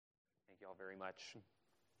Thank you all very much.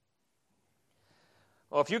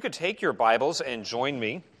 Well, if you could take your Bibles and join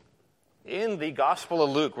me in the Gospel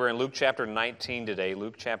of Luke. We're in Luke chapter 19 today,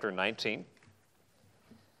 Luke chapter 19.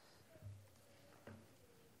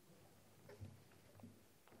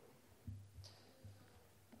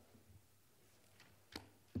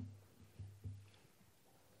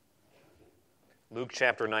 Luke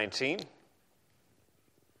chapter 19.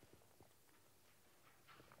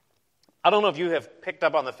 I don't know if you have picked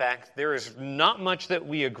up on the fact there is not much that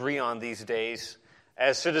we agree on these days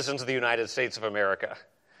as citizens of the United States of America.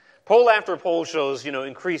 Poll after poll shows,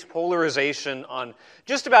 increased polarization on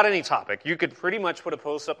just about any topic. You could pretty much put a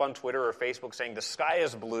post up on Twitter or Facebook saying the sky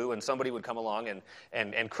is blue, and somebody would come along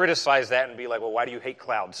and criticize that and be like, well, why do you hate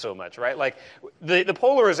clouds so much, right? Like, the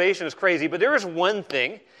polarization is crazy, but there is one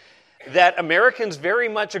thing that Americans very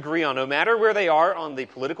much agree on, no matter where they are on the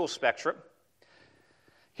political spectrum.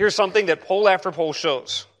 Here's something that poll after poll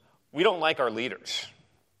shows. We don't like our leaders,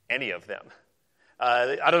 any of them.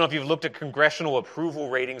 I don't know if you've looked at congressional approval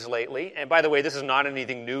ratings lately. And by the way, this is not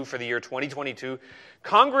anything new for the year 2022.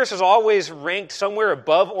 Congress is always ranked somewhere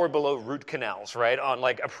above or below root canals, right? On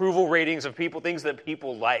like approval ratings of people, things that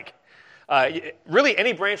people like. Really,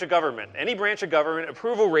 any branch of government,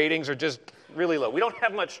 approval ratings are just really low. We don't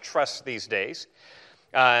have much trust these days.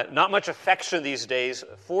 Not much affection these days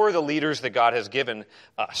for the leaders that God has given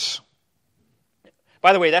us.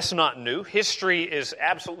 By the way, that's not new. History is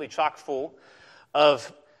absolutely chock full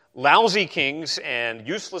of lousy kings and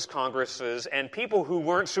useless congresses and people who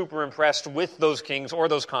weren't super impressed with those kings or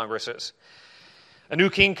those congresses. A new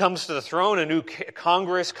king comes to the throne, a new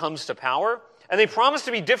Congress comes to power, and they promise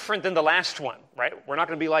to be different than the last one, right? We're not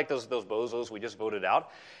going to be like those bozos we just voted out.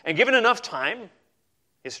 And given enough time,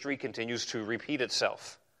 history continues to repeat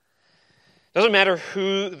itself. Doesn't matter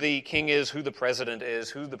who the king is, who the president is,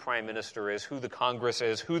 who the prime minister is, who the Congress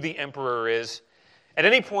is, who the emperor is. At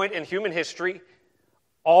any point in human history,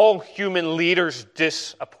 all human leaders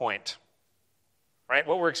disappoint. Right?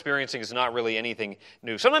 What we're experiencing is not really anything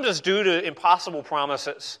new. Sometimes it's due to impossible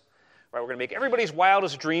promises. Right? We're going to make everybody's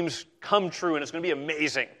wildest dreams come true, and it's going to be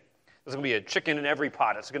amazing. There's going to be a chicken in every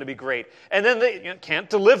pot. It's going to be great. And then they can't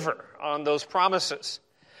deliver on those promises.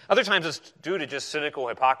 Other times it's due to just cynical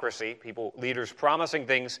hypocrisy, leaders promising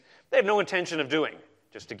things they have no intention of doing,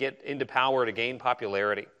 just to get into power, to gain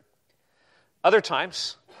popularity. Other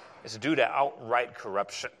times it's due to outright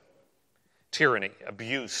corruption, tyranny,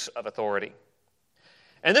 abuse of authority.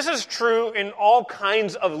 And this is true in all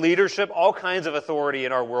kinds of leadership, all kinds of authority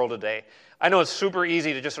in our world today. I know it's super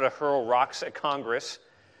easy to just sort of hurl rocks at Congress,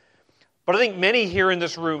 but I think many here in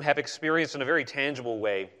this room have experienced in a very tangible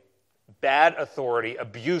way bad authority,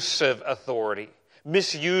 abusive authority,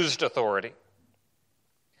 misused authority.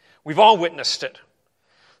 We've all witnessed it.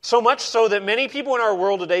 So much so that many people in our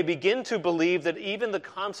world today begin to believe that even the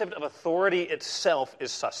concept of authority itself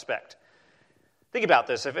is suspect. Think about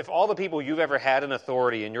this. If all the people you've ever had in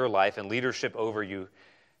authority in your life and leadership over you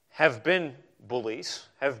have been bullies,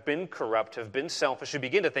 have been corrupt, have been selfish, you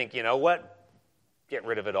begin to think, you know what? Get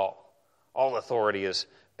rid of it all. All authority is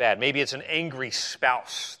bad. Maybe it's an angry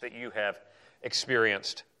spouse that you have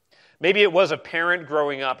experienced. Maybe it was a parent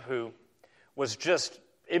growing up who was just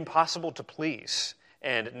impossible to please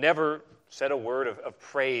and never said a word of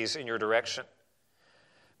praise in your direction.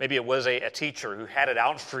 Maybe it was a teacher who had it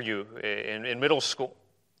out for you in middle school.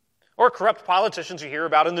 Or corrupt politicians you hear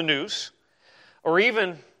about in the news. Or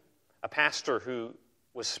even a pastor who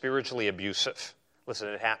was spiritually abusive. Listen,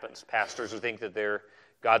 it happens. Pastors who think that they're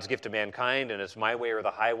God's gift to mankind and it's my way or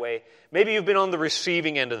the highway. Maybe you've been on the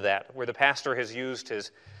receiving end of that, where the pastor has used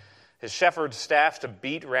his shepherd's staff to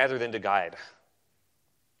beat rather than to guide.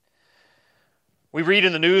 We read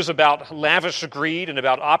in the news about lavish greed and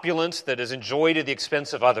about opulence that is enjoyed at the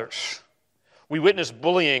expense of others. We witness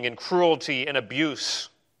bullying and cruelty and abuse.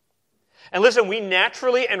 And listen, we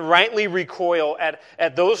naturally and rightly recoil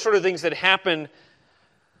at those sort of things that happen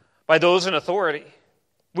by those in authority.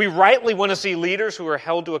 We rightly want to see leaders who are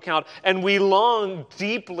held to account, and we long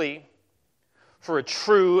deeply for a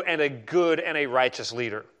true and a good and a righteous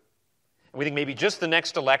leader. And we think maybe just the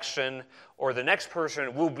next election or the next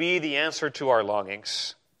person will be the answer to our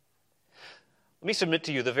longings. Let me submit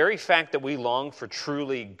to you, the very fact that we long for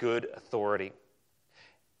truly good authority,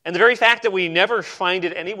 and the very fact that we never find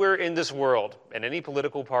it anywhere in this world, in any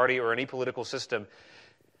political party or any political system,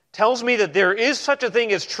 tells me that there is such a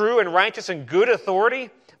thing as true and righteous and good authority,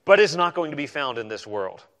 but it's not going to be found in this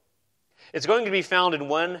world. It's going to be found in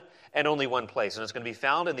one and only one place, and it's going to be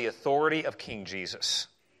found in the authority of King Jesus.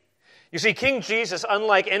 You see, King Jesus,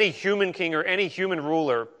 unlike any human king or any human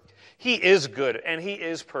ruler, He is good, and He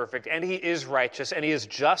is perfect, and He is righteous, and He is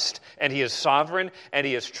just, and He is sovereign, and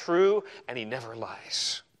He is true, and He never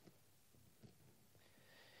lies.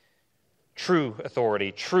 True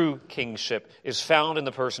authority, true kingship is found in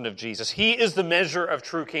the person of Jesus. He is the measure of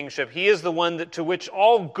true kingship. He is the one to which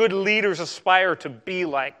all good leaders aspire to be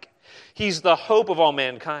like. He's the hope of all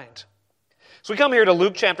mankind. So we come here to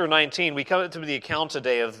Luke chapter 19. We come to the account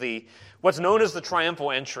today of what's known as the triumphal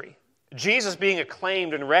entry. Jesus being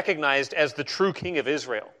acclaimed and recognized as the true king of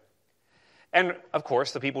Israel. And, of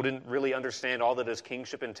course, the people didn't really understand all that his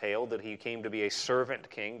kingship entailed, that he came to be a servant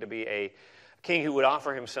king, to be a king who would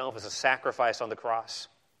offer himself as a sacrifice on the cross.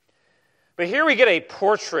 But here we get a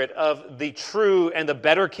portrait of the true and the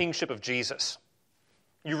better kingship of Jesus.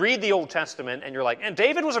 You read the Old Testament and you're like, and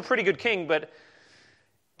David was a pretty good king, but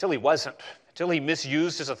until he wasn't. Until he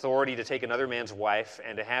misused his authority to take another man's wife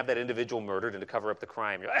and to have that individual murdered and to cover up the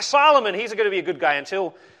crime. You're like, Solomon, he's going to be a good guy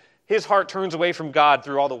until his heart turns away from God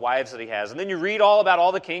through all the wives that he has. And then you read all about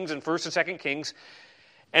all the kings in 1st and 2nd Kings,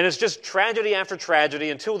 and it's just tragedy after tragedy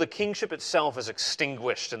until the kingship itself is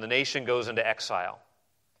extinguished and the nation goes into exile.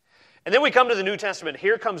 And then we come to the New Testament.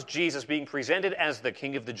 Here comes Jesus being presented as the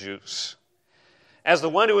King of the Jews, as the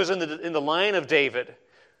one who is in the line of David,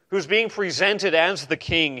 who's being presented as the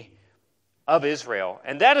King of Israel.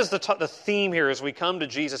 And that is the theme here as we come to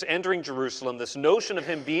Jesus entering Jerusalem, this notion of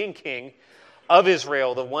him being King of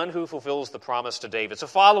Israel, the one who fulfills the promise to David. So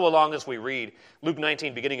follow along as we read Luke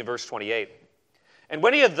 19, beginning in verse 28. And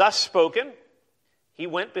when he had thus spoken, he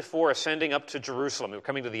went before ascending up to Jerusalem. We're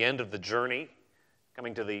coming to the end of the journey,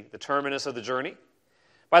 coming to the terminus of the journey.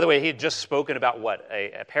 By the way, he had just spoken about what?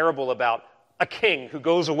 A parable about a king who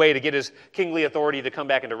goes away to get his kingly authority to come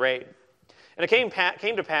back into reign. And it came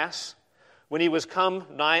to pass, when he was come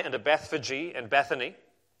nigh unto Bethphage and Bethany,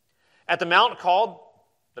 at the mount called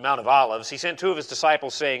the Mount of Olives, he sent 2 of his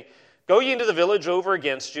disciples, saying, Go ye into the village over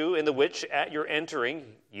against you, in the which at your entering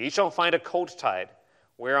ye shall find a colt tied,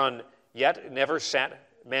 whereon yet never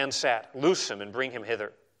man sat. Loose him and bring him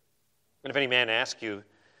hither. And if any man ask you,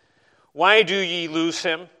 Why do ye loose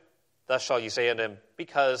him? Thus shall ye say unto him,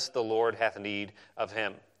 Because the Lord hath need of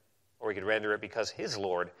him. Or we could render it, Because his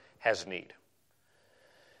Lord has need.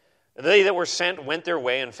 And they that were sent went their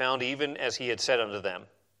way and found even as he had said unto them.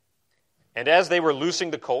 And as they were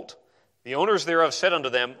loosing the colt, the owners thereof said unto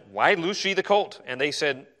them, Why loose ye the colt? And they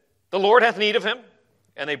said, The Lord hath need of him.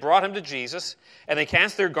 And they brought him to Jesus, and they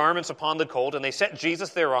cast their garments upon the colt, and they set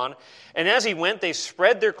Jesus thereon. And as he went, they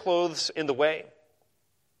spread their clothes in the way.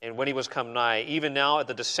 And when he was come nigh, even now at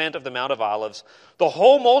the descent of the Mount of Olives, the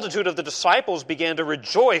whole multitude of the disciples began to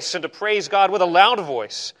rejoice and to praise God with a loud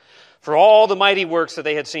voice for all the mighty works that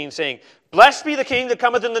they had seen, saying, Blessed be the King that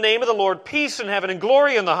cometh in the name of the Lord, peace in heaven and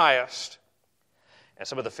glory in the highest. And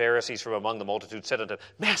some of the Pharisees from among the multitude said unto him,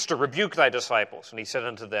 Master, rebuke thy disciples. And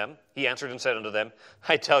he answered and said unto them,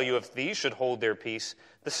 I tell you, if these should hold their peace,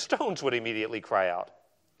 the stones would immediately cry out.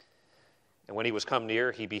 And when he was come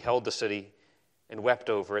near, he beheld the city and wept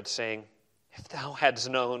over it, saying, If thou hadst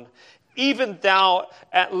known, even thou,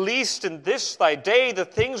 at least in this thy day, the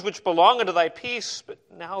things which belong unto thy peace, but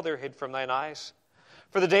now they're hid from thine eyes.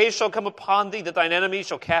 For the days shall come upon thee that thine enemies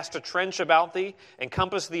shall cast a trench about thee, and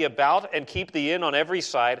compass thee about, and keep thee in on every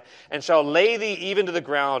side, and shall lay thee even to the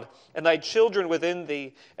ground, and thy children within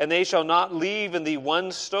thee, and they shall not leave in thee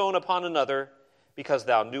one stone upon another, because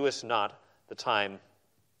thou knewest not the time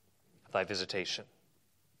of thy visitation.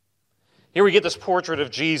 Here we get this portrait of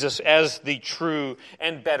Jesus as the true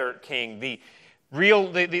and better king, the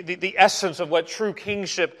essence of what true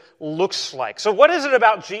kingship looks like. So what is it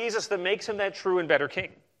about Jesus that makes him that true and better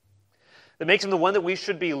king? That makes him the one that we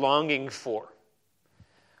should be longing for?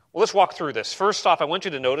 Well, let's walk through this. First off, I want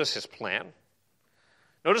you to notice his plan.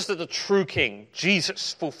 Notice that the true king,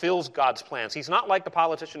 Jesus, fulfills God's plans. He's not like the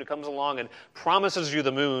politician who comes along and promises you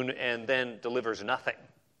the moon and then delivers nothing.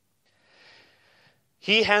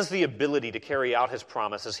 He has the ability to carry out his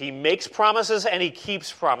promises. He makes promises and he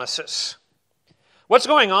keeps promises. What's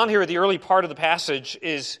going on here at the early part of the passage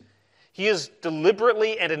is he is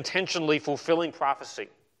deliberately and intentionally fulfilling prophecy.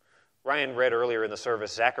 Ryan read earlier in the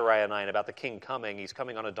service, Zechariah 9, about the king coming. He's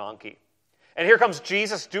coming on a donkey. And here comes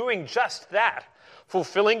Jesus doing just that,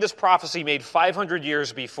 fulfilling this prophecy made 500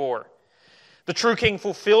 years before. The true king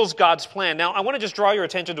fulfills God's plan. Now, I want to just draw your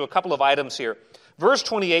attention to a couple of items here. Verse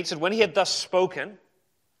 28 said, when he had thus spoken,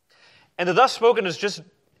 and the thus spoken is just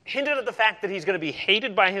hinted at the fact that he's going to be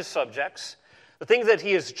hated by his subjects. The thing that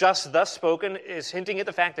he has just thus spoken is hinting at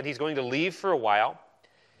the fact that he's going to leave for a while.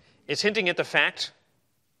 It's hinting at the fact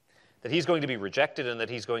that he's going to be rejected and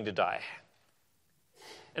that he's going to die.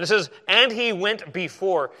 And it says, and he went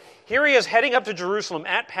before. Here he is heading up to Jerusalem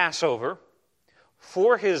at Passover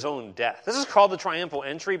for his own death. This is called the triumphal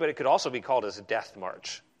entry, but it could also be called his death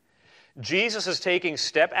march. Jesus is taking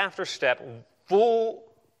step after step,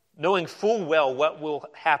 knowing full well what will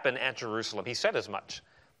happen at Jerusalem. He said as much.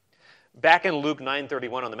 Back in Luke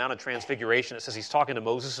 9:31 on the Mount of Transfiguration, it says he's talking to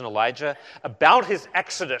Moses and Elijah about his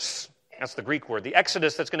exodus. That's the Greek word. The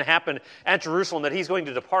exodus that's going to happen at Jerusalem, that he's going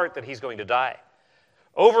to depart, that he's going to die.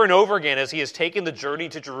 Over and over again, as he has taken the journey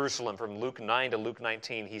to Jerusalem from Luke 9 to Luke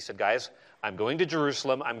 19, he said, guys, I'm going to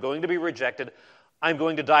Jerusalem. I'm going to be rejected. I'm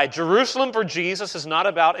going to die. Jerusalem for Jesus is not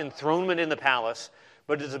about enthronement in the palace,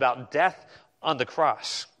 but it is about death on the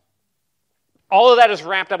cross. All of that is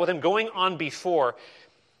wrapped up with him going on before.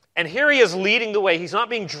 And here he is leading the way. He's not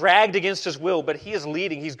being dragged against his will, but he is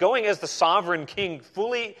leading. He's going as the sovereign king,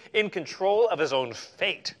 fully in control of his own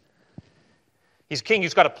fate. He's king.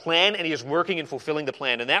 He's got a plan, and he is working and fulfilling the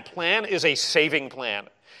plan. And that plan is a saving plan.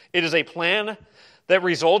 It is a plan that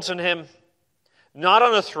results in him not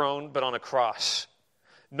on a throne, but on a cross.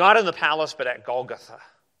 Not in the palace, but at Golgotha.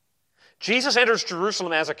 Jesus enters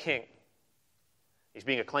Jerusalem as a king. He's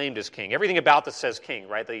being acclaimed as king. Everything about this says king,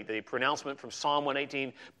 right? The pronouncement from Psalm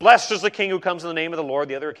 118, blessed is the king who comes in the name of the Lord.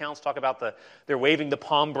 The other accounts talk about they're waving the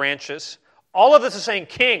palm branches. All of this is saying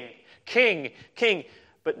king, king, king,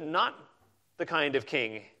 but not the kind of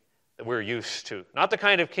king that we're used to. Not the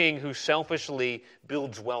kind of king who selfishly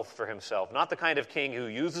builds wealth for himself. Not the kind of king who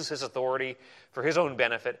uses his authority for his own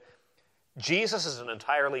benefit. Jesus is an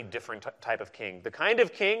entirely different type of king. The kind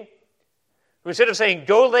of king who, instead of saying,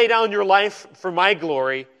 go lay down your life for my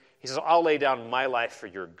glory, he says, I'll lay down my life for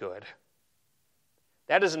your good.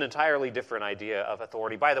 That is an entirely different idea of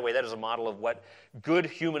authority. By the way, that is a model of what good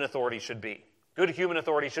human authority should be. Good human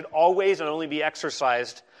authority should always and only be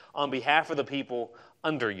exercised on behalf of the people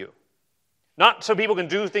under you. Not so people can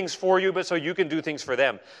do things for you, but so you can do things for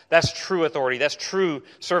them. That's true authority. That's true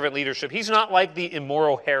servant leadership. He's not like the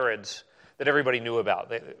immoral Herods that everybody knew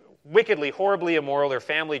about. Wickedly, horribly immoral. Their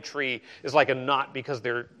family tree is like a knot because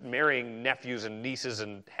they're marrying nephews and nieces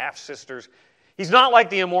and half-sisters. He's not like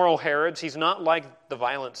the immoral Herods. He's not like the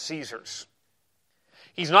violent Caesars.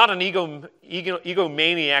 He's not an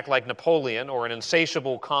egomaniac like Napoleon or an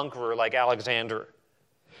insatiable conqueror like Alexander.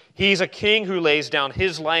 He's a king who lays down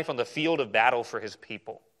his life on the field of battle for his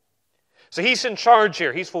people. So he's in charge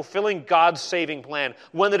here. He's fulfilling God's saving plan,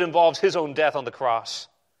 one that involves his own death on the cross.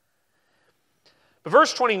 But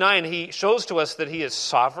verse 29, he shows to us that he is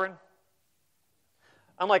sovereign.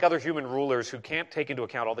 Unlike other human rulers who can't take into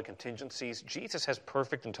account all the contingencies, Jesus has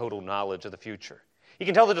perfect and total knowledge of the future. He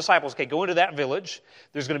can tell the disciples, okay, go into that village.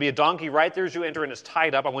 There's going to be a donkey right there as you enter, and it's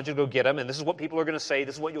tied up. I want you to go get him, and this is what people are going to say.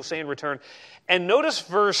 This is what you'll say in return. And notice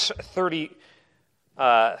verse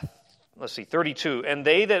 32. And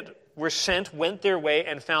they that were sent went their way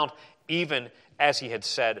and found even as he had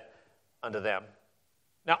said unto them.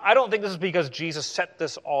 Now, I don't think this is because Jesus set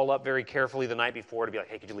this all up very carefully the night before to be like,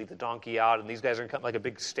 hey, could you leave the donkey out? And these guys are going to come like a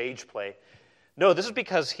big stage play. No, this is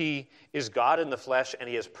because he is God in the flesh and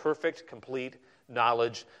he has perfect, complete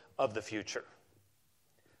knowledge of the future.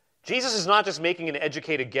 Jesus is not just making an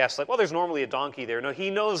educated guess like, well, there's normally a donkey there. No,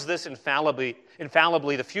 he knows this infallibly.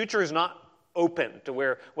 The future is not open to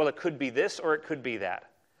where, well, it could be this or it could be that.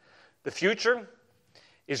 The future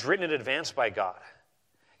is written in advance by God.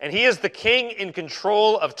 And he is the king in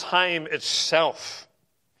control of time itself.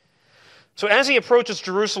 So as he approaches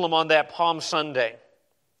Jerusalem on that Palm Sunday,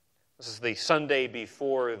 this is the Sunday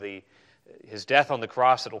before his death on the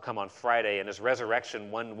cross that will come on Friday and his resurrection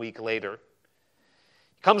 1 week later,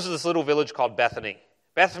 he comes to this little village called Bethany.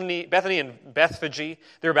 Bethany and Bethphage,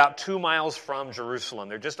 they're about 2 miles from Jerusalem.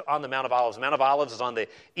 They're just on the Mount of Olives. The Mount of Olives is on the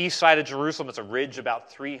east side of Jerusalem. It's a ridge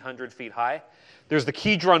about 300 feet high. There's the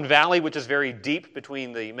Kidron Valley, which is very deep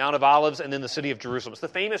between the Mount of Olives and then the city of Jerusalem. It's the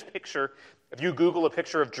famous picture. If you Google a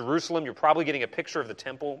picture of Jerusalem, you're probably getting a picture of the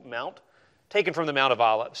Temple Mount taken from the Mount of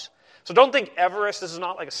Olives. So don't think Everest. This is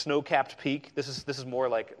not like a snow-capped peak. This is more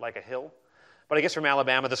like a hill. But I guess from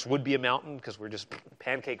Alabama, this would be a mountain because we're just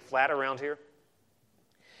pancake flat around here.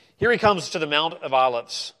 Here he comes to the Mount of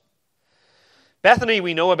Olives. Bethany,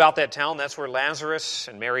 we know about that town. That's where Lazarus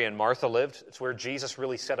and Mary and Martha lived. It's where Jesus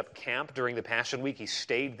really set up camp during the Passion Week. He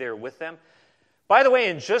stayed there with them. By the way,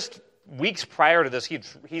 in just weeks prior to this,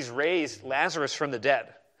 he's raised Lazarus from the dead,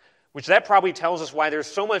 which that probably tells us why there's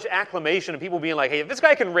so much acclamation and people being like, hey, if this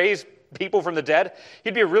guy can raise people from the dead,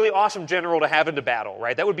 he'd be a really awesome general to have into battle,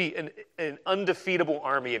 right? That would be an undefeatable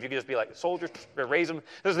army if you could just be like, soldiers, raise them.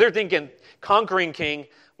 Because they're thinking, conquering king,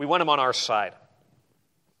 we want him on our side.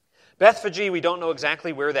 Bethphage, we don't know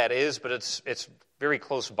exactly where that is, but it's very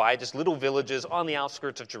close by, just little villages on the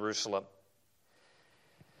outskirts of Jerusalem.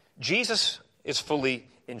 Jesus is fully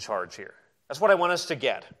in charge here. That's what I want us to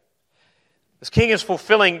get. This king is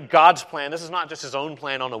fulfilling God's plan. This is not just his own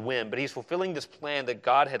plan on a whim, but he's fulfilling this plan that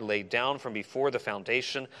God had laid down from before the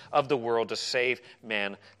foundation of the world to save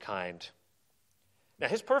mankind. Now,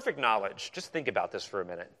 his perfect knowledge, just think about this for a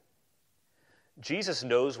minute. Jesus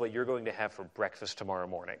knows what you're going to have for breakfast tomorrow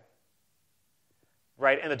morning,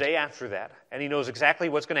 right? And the day after that. And he knows exactly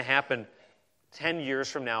what's going to happen 10 years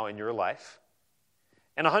from now in your life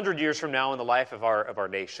and 100 years from now in the life of our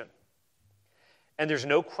nation. And there's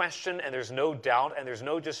no question, and there's no doubt, and there's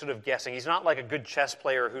no just sort of guessing. He's not like a good chess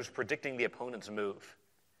player who's predicting the opponent's move.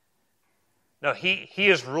 No, he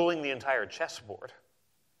is ruling the entire chessboard.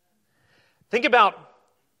 Think about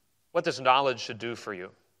what this knowledge should do for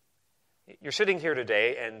you. You're sitting here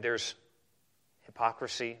today, and there's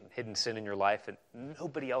hypocrisy and hidden sin in your life, and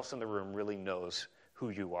nobody else in the room really knows who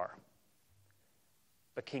you are.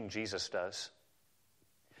 But King Jesus does.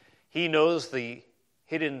 He knows the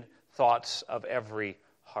hidden thoughts of every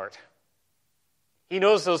heart. He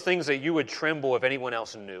knows those things that you would tremble if anyone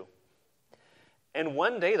else knew. And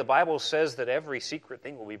one day the Bible says that every secret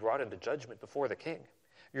thing will be brought into judgment before the king.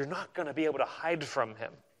 You're not going to be able to hide from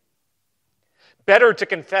him. Better to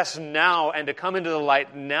confess now and to come into the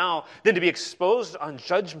light now than to be exposed on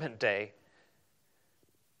judgment day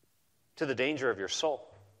to the danger of your soul.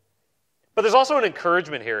 But there's also an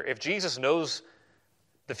encouragement here. If Jesus knows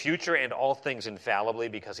the future and all things infallibly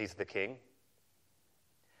because he's the king,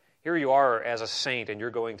 here you are as a saint and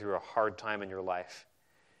you're going through a hard time in your life.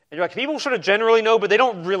 And you're like, people sort of generally know, but they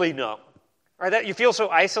don't really know. Right? That you feel so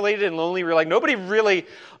isolated and lonely, you're like, nobody really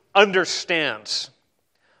understands.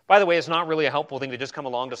 By the way, it's not really a helpful thing to just come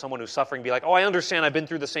along to someone who's suffering and be like, oh, I understand, I've been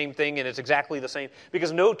through the same thing and it's exactly the same.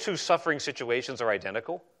 Because no two suffering situations are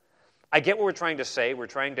identical. I get what we're trying to say. We're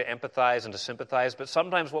trying to empathize and to sympathize, but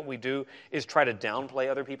sometimes what we do is try to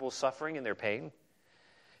downplay other people's suffering and their pain.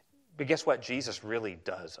 But guess what? Jesus really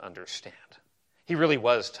does understand. He really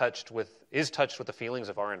is touched with the feelings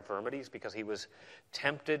of our infirmities because he was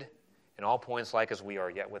tempted in all points like as we are,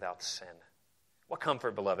 yet without sin. What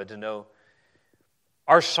comfort, beloved, to know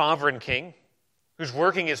our sovereign King, who's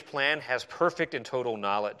working his plan, has perfect and total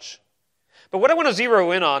knowledge. But what I want to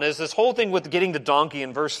zero in on is this whole thing with getting the donkey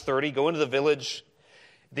in verse 30. Go into the village.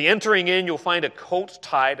 The entering in, you'll find a colt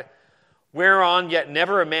tied, whereon yet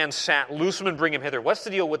never a man sat. Loose him and bring him hither. What's the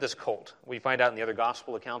deal with this colt? We find out in the other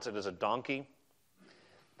gospel accounts it is a donkey.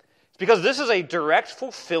 It's because this is a direct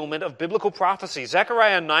fulfillment of biblical prophecy.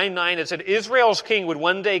 Zechariah 9:9, it said Israel's king would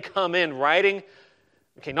one day come in riding,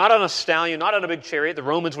 not on a stallion, not on a big chariot. The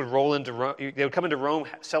Romans would roll into Rome. They would come into Rome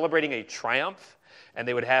celebrating a triumph. And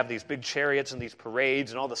they would have these big chariots and these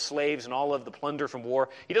parades and all the slaves and all of the plunder from war.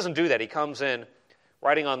 He doesn't do that. He comes in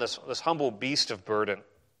riding on this humble beast of burden.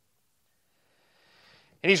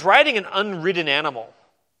 And he's riding an unridden animal.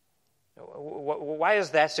 Why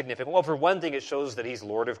is that significant? Well, for one thing, it shows that he's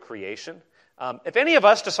Lord of creation. If any of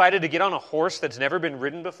us decided to get on a horse that's never been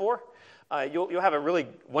ridden before, you'll have a really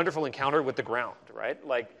wonderful encounter with the ground, right?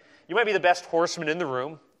 Like, you might be the best horseman in the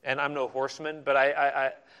room, and I'm no horseman, but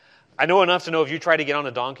I know enough to know if you try to get on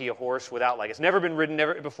a donkey, a horse, without, it's never been ridden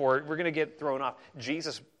before, we're going to get thrown off.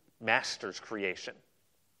 Jesus masters creation.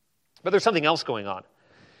 But there's something else going on.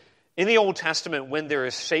 In the Old Testament, when there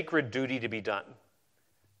is sacred duty to be done,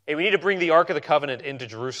 and we need to bring the Ark of the Covenant into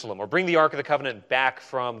Jerusalem, or bring the Ark of the Covenant back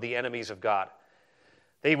from the enemies of God,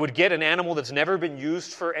 they would get an animal that's never been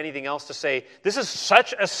used for anything else to say, this is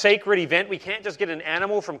such a sacred event, we can't just get an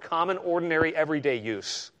animal from common, ordinary, everyday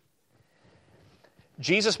use.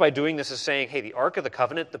 Jesus, by doing this, is saying, hey, the Ark of the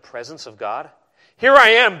Covenant, the presence of God, here I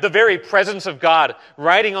am, the very presence of God,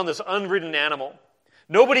 riding on this unridden animal.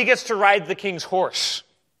 Nobody gets to ride the king's horse,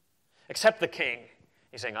 except the king.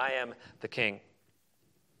 He's saying, I am the king.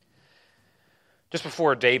 Just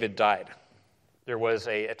before David died, there was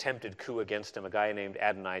an attempted coup against him, a guy named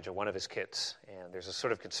Adonijah, one of his kids. And there's a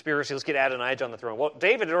sort of conspiracy, let's get Adonijah on the throne. Well,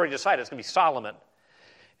 David had already decided it's going to be Solomon.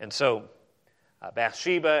 And so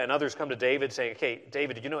Bathsheba and others come to David saying, okay,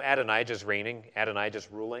 David, did you know Adonijah's reigning?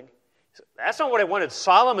 Adonijah's ruling? He said, that's not what I wanted.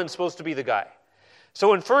 Solomon's supposed to be the guy.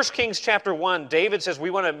 So in 1 Kings chapter 1, David says, we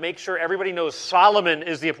want to make sure everybody knows Solomon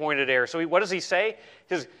is the appointed heir. So what does he say?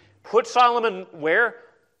 He says, put Solomon where?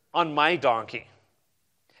 On my donkey.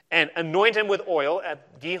 And anoint him with oil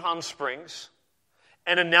at Gihon Springs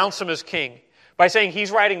and announce him as king. By saying he's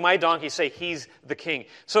riding my donkey, say he's the king.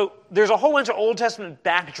 So there's a whole bunch of Old Testament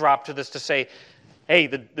backdrop to this to say, hey,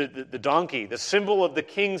 the donkey, the symbol of the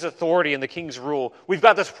king's authority and the king's rule. We've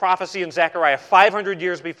got this prophecy in Zechariah 500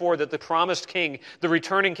 years before that the promised king, the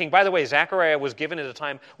returning king. By the way, Zechariah was given at a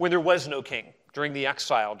time when there was no king, during the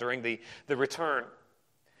exile, during the return.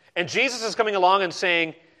 And Jesus is coming along and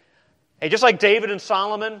saying, hey, just like David and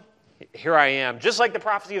Solomon, here I am. Just like the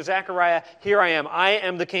prophecy of Zechariah, here I am. I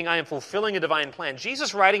am the king. I am fulfilling a divine plan.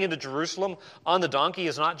 Jesus riding into Jerusalem on the donkey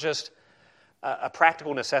is not just a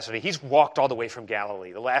practical necessity. He's walked all the way from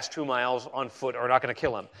Galilee. The last 2 miles on foot are not going to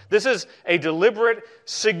kill him. This is a deliberate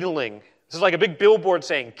signaling. This is like a big billboard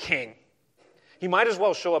saying, king. He might as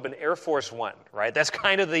well show up in Air Force One, right? That's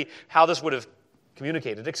kind of how this would have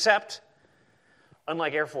communicated. Except,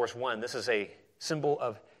 unlike Air Force One, this is a symbol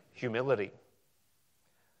of humility.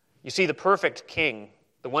 You see, the perfect king,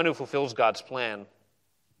 the one who fulfills God's plan,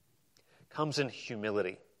 comes in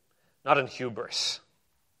humility, not in hubris.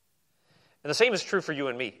 And the same is true for you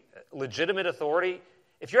and me. Legitimate authority,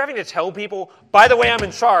 if you're having to tell people, by the way, I'm in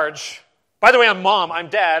charge, by the way, I'm mom, I'm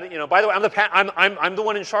dad, by the way, I'm the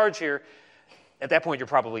one in charge here, at that point, you're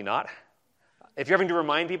probably not. If you're having to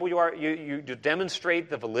remind people you demonstrate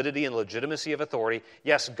the validity and legitimacy of authority,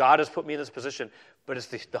 yes, God has put me in this position, but it's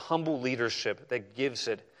the humble leadership that gives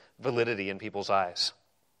it validity in people's eyes.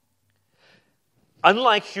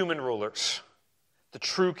 Unlike human rulers, the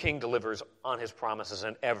true king delivers on his promises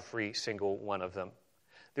in every single one of them.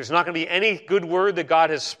 There's not going to be any good word that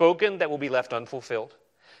God has spoken that will be left unfulfilled.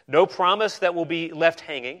 No promise that will be left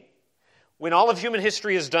hanging. When all of human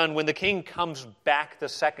history is done, when the king comes back the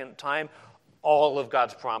second time, all of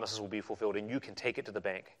God's promises will be fulfilled, and you can take it to the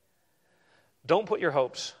bank. Do not put your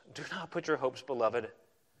hopes, beloved,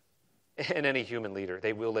 in any human leader.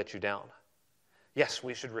 They will let you down. Yes,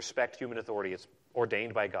 we should respect human authority. It's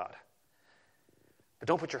ordained by God. But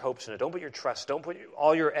don't put your hopes in it. Don't put your trust. Don't put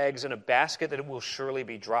all your eggs in a basket that it will surely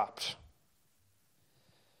be dropped.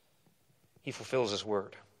 He fulfills his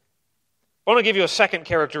word. I want to give you a second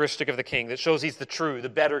characteristic of the king that shows he's the true, the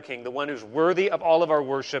better king, the one who's worthy of all of our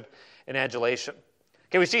worship and adulation.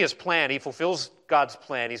 Okay, we see his plan. He fulfills God's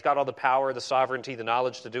plan. He's got all the power, the sovereignty, the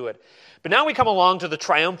knowledge to do it. But now we come along to the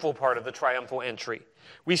triumphal part of the triumphal entry.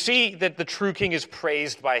 We see that the true king is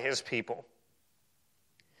praised by his people.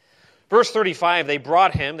 Verse 35, they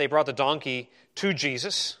brought the donkey to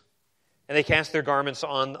Jesus, and they cast their garments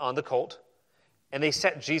on the colt, and they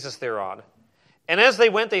set Jesus thereon. And as they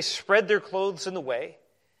went, they spread their clothes in the way.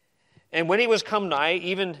 And when he was come nigh,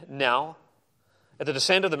 even now, at the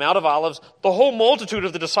descent of the Mount of Olives, the whole multitude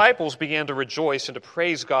of the disciples began to rejoice and to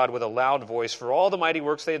praise God with a loud voice for all the mighty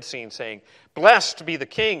works they had seen, saying, Blessed be the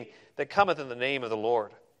King that cometh in the name of the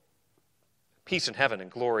Lord. Peace in heaven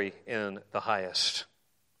and glory in the highest.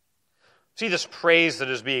 See this praise that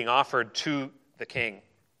is being offered to the king.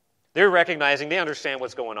 They're recognizing, they understand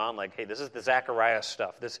what's going on. Like, hey, this is the Zechariah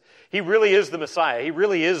stuff. He really is the Messiah. He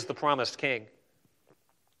really is the promised king.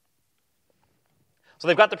 So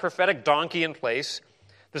they've got the prophetic donkey in place.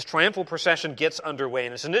 This triumphal procession gets underway,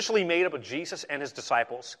 and it's initially made up of Jesus and his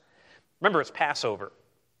disciples. Remember, it's Passover.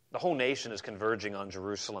 The whole nation is converging on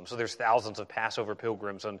Jerusalem. So there's thousands of Passover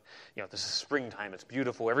pilgrims, and this is springtime. It's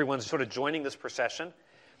beautiful. Everyone's sort of joining this procession.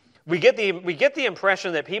 We get the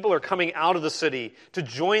impression that people are coming out of the city to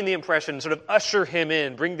join the impression, sort of usher him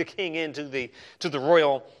in, bring the king into the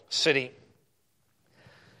royal city.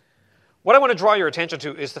 What I want to draw your attention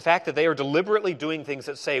to is the fact that they are deliberately doing things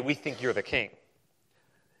that say, we think you're the king.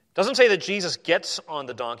 It doesn't say that Jesus gets on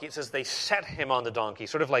the donkey. It says they set him on the donkey.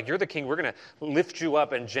 Sort of like, you're the king. We're going to lift you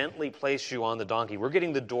up and gently place you on the donkey. We're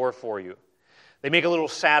getting the door for you. They make a little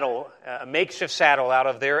saddle, a makeshift saddle out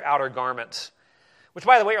of their outer garments. Which,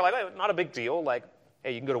 by the way, you're like, oh, not a big deal. Like,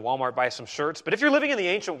 hey, you can go to Walmart, buy some shirts. But if you're living in the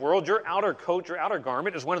ancient world, your outer coat, your outer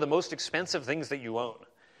garment is one of the most expensive things that you own.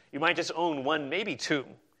 You might just own one, maybe two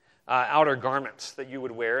outer garments that you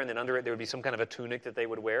would wear, and then under it there would be some kind of a tunic that they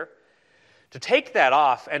would wear. To take that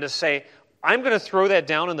off and to say, I'm going to throw that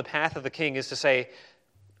down in the path of the king is to say,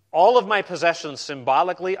 all of my possessions,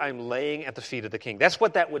 symbolically, I'm laying at the feet of the king. That's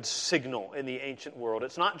what that would signal in the ancient world.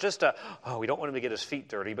 It's not just we don't want him to get his feet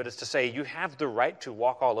dirty, but it's to say, you have the right to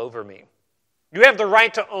walk all over me. You have the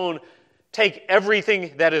right to take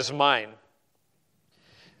everything that is mine.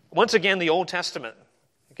 Once again, the Old Testament.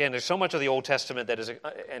 Again, there's so much of the Old Testament that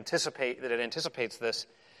anticipates this.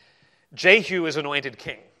 Jehu is anointed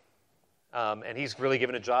king, and he's really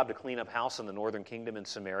given a job to clean up house in the northern kingdom in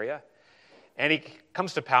Samaria. And he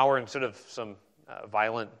comes to power in sort of some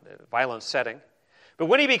violent setting. But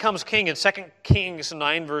when he becomes king in 2 Kings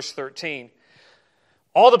 9, verse 13,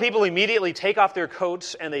 all the people immediately take off their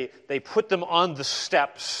coats and they put them on the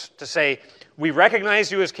steps to say, we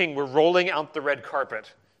recognize you as king. We're rolling out the red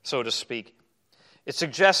carpet, so to speak. It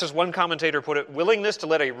suggests, as one commentator put it, willingness to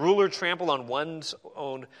let a ruler trample on one's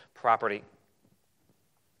own property. You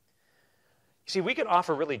see, we can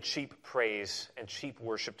offer really cheap praise and cheap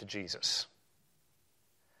worship to Jesus.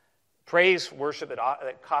 Praise, worship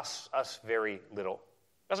that costs us very little.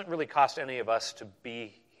 It doesn't really cost any of us to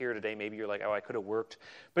be here today. Maybe you're like, oh, I could have worked.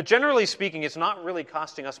 But generally speaking, it's not really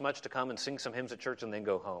costing us much to come and sing some hymns at church and then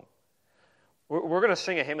go home. We're going to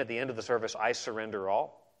sing a hymn at the end of the service, I Surrender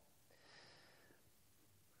All.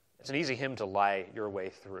 It's an easy hymn to lie your way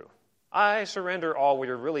through. I surrender all, where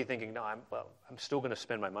you're really thinking, no, I'm still going to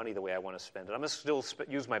spend my money the way I want to spend it. I'm going to still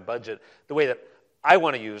use my budget the way that I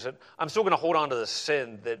want to use it. I'm still going to hold on to the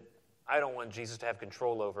sin that I don't want Jesus to have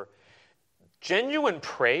control over. Genuine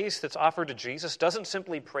praise that's offered to Jesus doesn't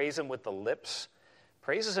simply praise him with the lips,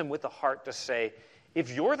 praises him with the heart to say,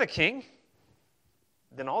 if you're the king,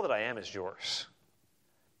 then all that I am is yours.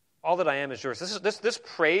 All that I am is yours. This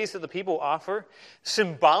praise that the people offer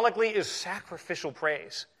symbolically is sacrificial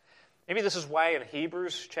praise. Maybe this is why in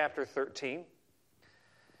Hebrews chapter 13,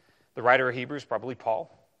 the writer of Hebrews, probably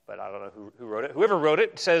Paul, but I don't know who wrote it. Whoever wrote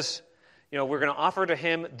it says, we're going to offer to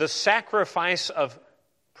him the sacrifice of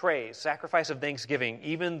praise, sacrifice of thanksgiving,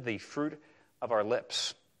 even the fruit of our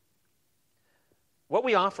lips. What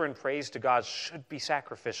we offer in praise to God should be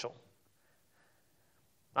sacrificial.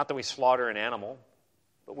 Not that we slaughter an animal,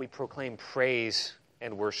 but we proclaim praise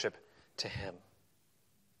and worship to him.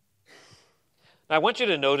 Now, I want you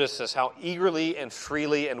to notice this, how eagerly and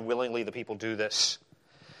freely and willingly the people do this.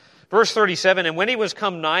 Verse 37, and when he was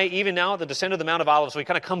come nigh, even now at the descent of the Mount of Olives, so he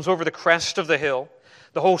kind of comes over the crest of the hill.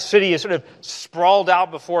 The whole city is sort of sprawled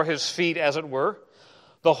out before his feet, as it were.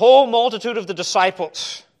 The whole multitude of the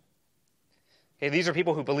disciples, these are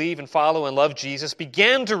people who believe and follow and love Jesus,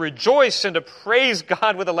 began to rejoice and to praise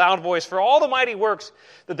God with a loud voice for all the mighty works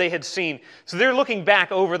that they had seen. So they're looking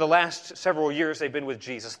back over the last several years they've been with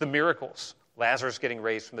Jesus, the miracles. Lazarus getting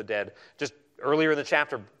raised from the dead. Just earlier in the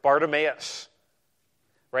chapter, Bartimaeus,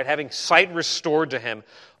 right, having sight restored to him.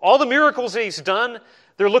 All the miracles that he's done,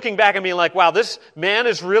 they're looking back and being like, wow, this man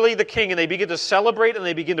is really the king. And they begin to celebrate and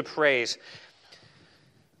they begin to praise.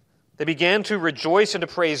 They began to rejoice and to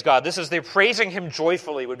praise God. They're praising him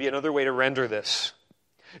joyfully would be another way to render this.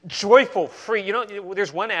 Joyful, free.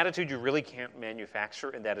 There's one attitude you really can't manufacture,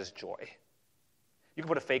 and that is joy. You can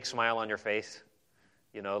put a fake smile on your face,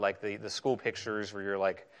 like the school pictures where you're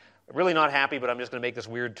like, really not happy, but I'm just going to make this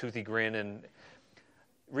weird toothy grin. And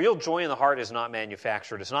real joy in the heart is not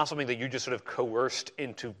manufactured. It's not something that you just sort of coerced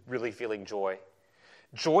into really feeling joy.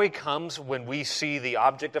 Joy comes when we see the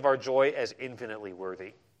object of our joy as infinitely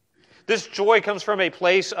worthy. This joy comes from a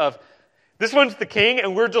place of, this one's the king,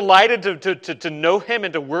 and we're delighted to know him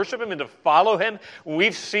and to worship him and to follow him.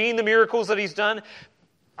 We've seen the miracles that he's done.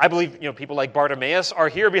 I believe, people like Bartimaeus are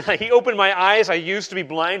here being like, he opened my eyes. I used to be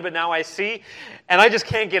blind, but now I see. And I just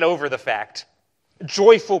can't get over the fact.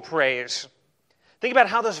 Joyful praise. Think about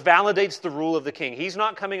how this validates the rule of the king. He's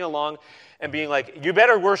not coming along and being like, you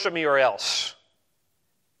better worship me or else.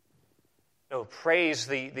 No, praise,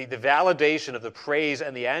 the validation of the praise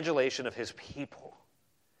and the adulation of his people.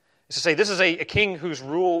 It's to say, this is a king whose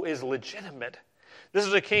rule is legitimate. This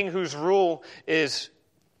is a king whose rule is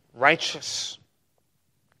righteous.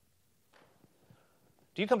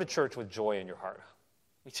 Do you come to church with joy in your heart?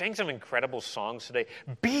 We sang some incredible songs today.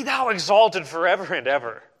 Be thou exalted forever and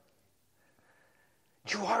ever.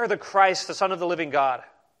 You are the Christ, the Son of the living God.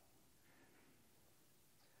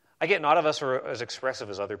 I get not of us are as expressive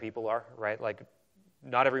as other people are, right? Like,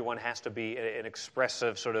 not everyone has to be an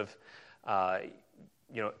expressive sort of,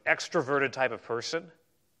 extroverted type of person.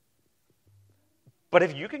 But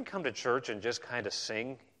if you can come to church and just kind of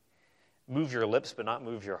sing, move your lips but not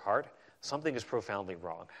move your heart, something is profoundly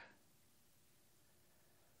wrong.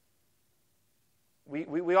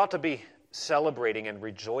 We ought to be celebrating and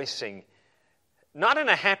rejoicing, not in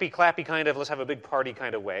a happy, clappy kind of, let's have a big party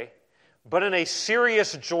kind of way, but in a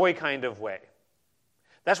serious joy kind of way.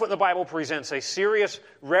 That's what the Bible presents, a serious,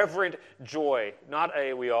 reverent joy. Not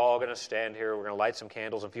a, we all going to stand here, we're going to light some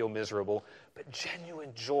candles and feel miserable, but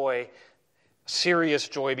genuine joy, serious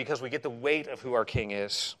joy, because we get the weight of who our King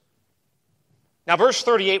is. Now, verse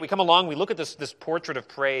 38, we come along, we look at this portrait of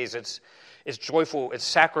praise. It's joyful, it's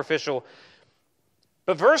sacrificial.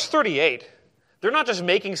 But verse 38, they're not just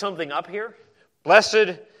making something up here.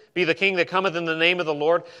 Blessed be the King that cometh in the name of the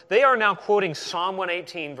Lord. They are now quoting Psalm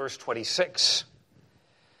 118, verse 26.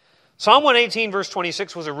 Psalm 118, verse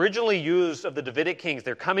 26 was originally used of the Davidic kings.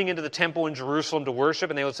 They're coming into the temple in Jerusalem to worship,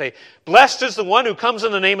 and they would say, blessed is the one who comes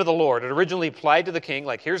in the name of the Lord. It originally applied to the king,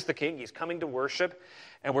 like, here's the king, he's coming to worship,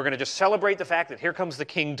 and we're going to just celebrate the fact that here comes the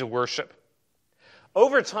king to worship.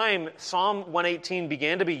 Over time, Psalm 118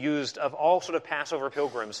 began to be used of all sort of Passover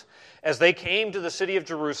pilgrims. As they came to the city of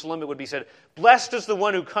Jerusalem, it would be said, "Blessed is the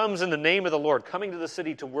one who comes in the name of the Lord," coming to the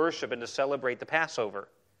city to worship and to celebrate the Passover.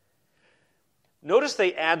 Notice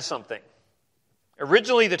they add something.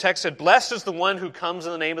 Originally, the text said, "Blessed is the one who comes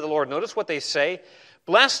in the name of the Lord." Notice what they say.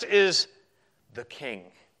 Blessed is the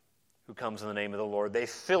King who comes in the name of the Lord. They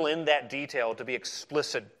fill in that detail to be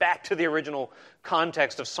explicit, back to the original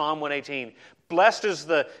context of Psalm 118. Blessed is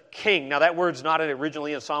the King. Now, that word's not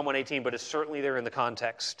originally in Psalm 118, but it's certainly there in the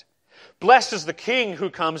context. Blessed is the King who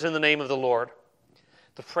comes in the name of the Lord.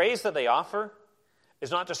 The phrase that they offer is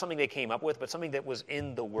not just something they came up with, but something that was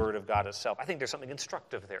in the Word of God itself. I think there's something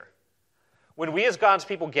instructive there. When we as God's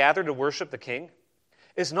people gather to worship the King,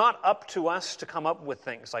 it's not up to us to come up with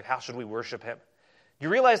things like how should we worship Him. You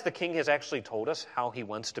realize the King has actually told us how He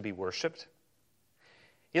wants to be worshiped?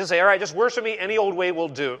 He doesn't say, all right, just worship me any old way will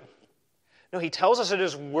do. No, He tells us in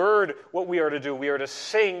His Word what we are to do. We are to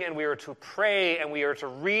sing, and we are to pray, and we are to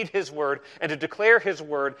read His Word, and to declare His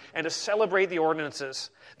Word, and to celebrate the ordinances.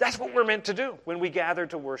 That's what we're meant to do when we gather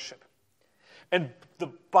to worship. And the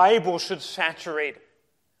Bible should saturate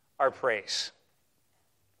our praise.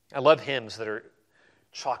 I love hymns that are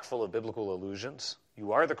chock full of biblical allusions.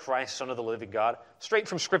 You are the Christ, Son of the living God, straight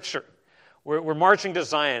from Scripture. We're marching to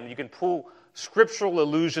Zion. You can pull scriptural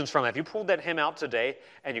allusions from that. If you pulled that hymn out today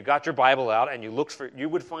and you got your Bible out and you looked for, you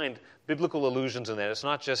would find biblical allusions in that. It's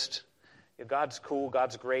not just God's cool,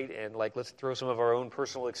 God's great, and like let's throw some of our own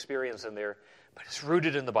personal experience in there, but it's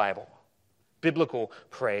rooted in the Bible. Biblical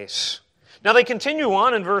praise. Now they continue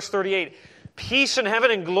on in verse 38. Peace in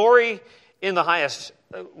heaven and glory in the highest.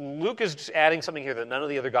 Luke is adding something here that none of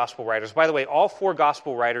the other gospel writers. By the way, all 4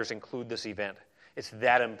 gospel writers include this event. It's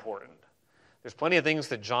that important. There's plenty of things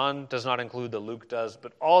that John does not include that Luke does,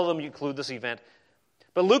 but all of them include this event.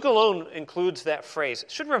 But Luke alone includes that phrase.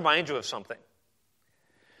 It should remind you of something.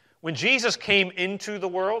 When Jesus came into the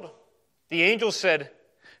world, the angel said,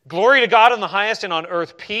 "Glory to God in the highest, and on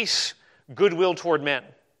earth peace, goodwill toward men."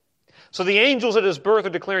 So the angels at His birth are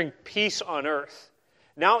declaring peace on earth.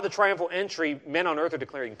 Now at the triumphal entry, men on earth are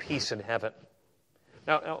declaring peace in heaven.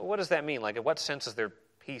 Now what does that mean? Like, in what sense is there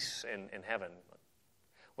peace in heaven?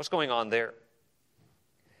 What's going on there?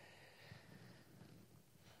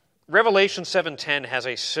 Revelation 7:10 has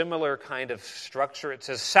a similar kind of structure. It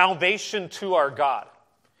says, "Salvation to our God."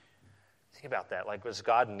 Think about that. Like, does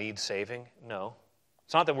God need saving? No.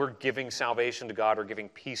 It's not that we're giving salvation to God or giving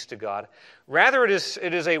peace to God. Rather, it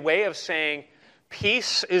is a way of saying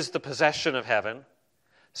peace is the possession of heaven.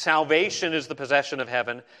 Salvation is the possession of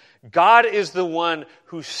heaven. God is the one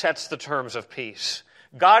who sets the terms of peace.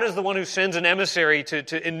 God is the one who sends an emissary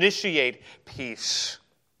to initiate peace.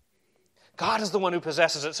 God is the one who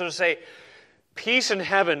possesses it. So to say peace in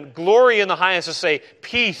heaven, glory in the highest, to say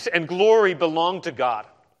peace and glory belong to God.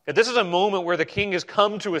 That this is a moment where the King has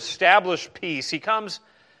come to establish peace. He comes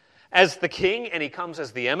as the King, and He comes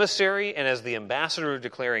as the emissary and as the ambassador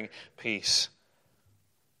declaring peace.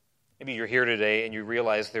 Maybe you're here today and you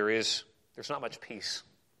realize there's not much peace.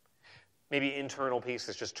 Maybe internal peace,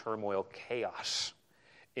 there's just turmoil, chaos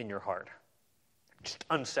in your heart. Just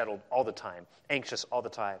unsettled all the time, anxious all the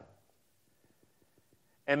time.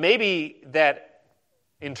 And maybe that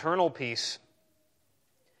internal peace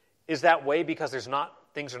is that way because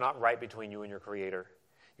things are not right between you and your Creator.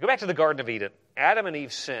 You go back to the Garden of Eden. Adam and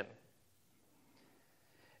Eve sin.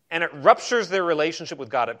 And it ruptures their relationship with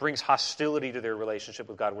God. It brings hostility to their relationship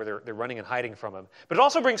with God, where they're running and hiding from Him. But it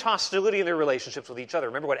also brings hostility in their relationships with each other.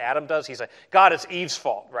 Remember what Adam does? He's like, God, it's Eve's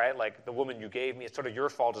fault, right? Like, the woman you gave me, it's sort of your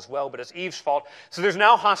fault as well, but it's Eve's fault. So there's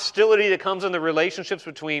now hostility that comes in the relationships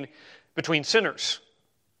between sinners.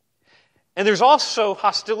 And there's also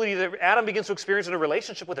hostility that Adam begins to experience in a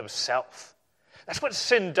relationship with himself. That's what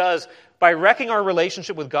sin does. By wrecking our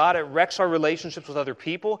relationship with God, it wrecks our relationships with other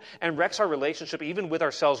people and wrecks our relationship even with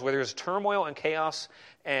ourselves, where there's turmoil and chaos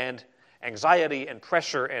and anxiety and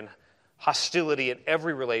pressure and hostility in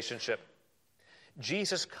every relationship.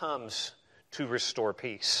 Jesus comes to restore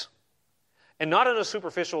peace. And not in a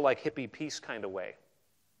superficial, like hippie peace kind of way.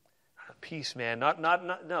 Peace, man. Not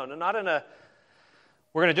in a,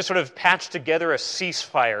 we're going to just sort of patch together a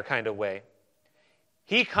ceasefire kind of way.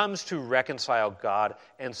 He comes to reconcile God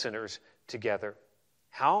and sinners together.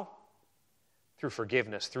 How? Through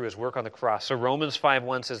forgiveness, through His work on the cross. So Romans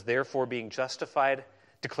 5:1 says, "Therefore, being justified,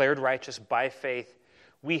 declared righteous by faith,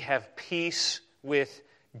 we have peace with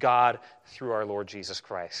God through our Lord Jesus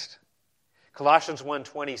Christ." Colossians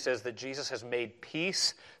 1:20 says that Jesus has made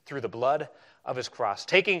peace through the blood of His cross,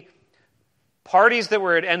 taking parties that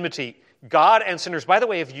were at enmity, God and sinners. By the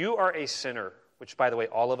way, if you are a sinner, which, by the way,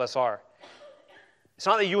 all of us are, It's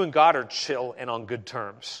not that you and God are chill and on good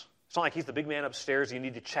terms. It's not like he's the big man upstairs you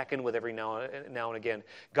need to check in with every now and again.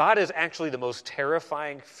 God is actually the most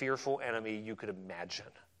terrifying, fearful enemy you could imagine.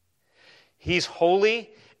 He's holy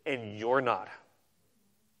and you're not.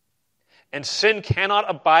 And sin cannot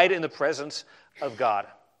abide in the presence of God.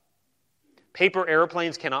 Paper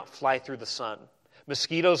airplanes cannot fly through the sun.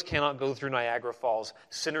 Mosquitoes cannot go through Niagara Falls.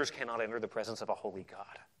 Sinners cannot enter the presence of a holy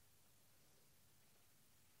God.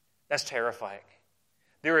 That's terrifying.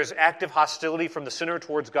 There is active hostility from the sinner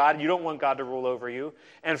towards God. You don't want God to rule over you.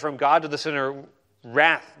 And from God to the sinner,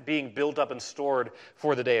 wrath being built up and stored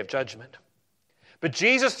for the day of judgment. But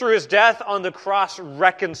Jesus, through his death on the cross,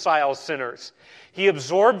 reconciles sinners. He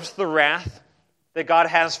absorbs the wrath that God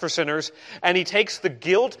has for sinners, and he takes the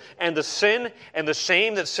guilt and the sin and the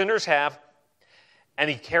shame that sinners have,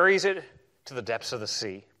 and he carries it to the depths of the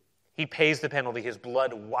sea. He pays the penalty. His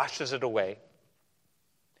blood washes it away.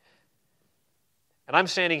 And I'm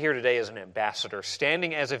standing here today as an ambassador,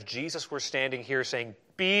 standing as if Jesus were standing here saying,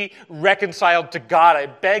 be reconciled to God. I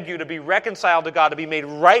beg you to be reconciled to God, to be made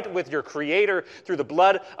right with your Creator through the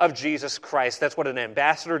blood of Jesus Christ. That's what an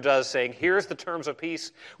ambassador does, saying, here's the terms of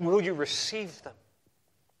peace. Will you receive them?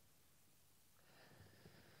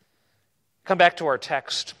 Come back to our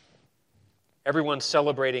text. Everyone's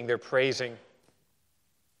celebrating, they're praising.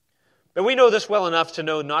 But we know this well enough to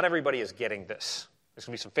know not everybody is getting this. There's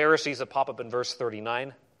going to be some Pharisees that pop up in verse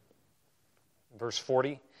 39, verse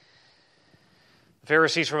 40. The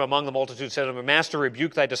Pharisees from among the multitude said to him, Master,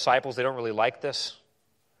 rebuke thy disciples. They don't really like this.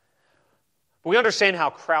 But we understand how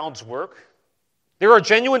crowds work. There are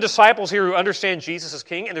genuine disciples here who understand Jesus as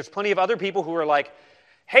king, and there's plenty of other people who are like,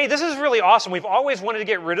 hey, this is really awesome. We've always wanted to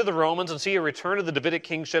get rid of the Romans and see a return of the Davidic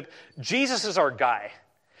kingship. Jesus is our guy.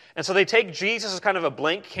 And so they take Jesus as kind of a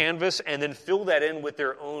blank canvas and then fill that in with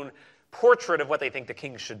their own portrait of what they think the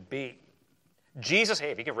king should be. Jesus,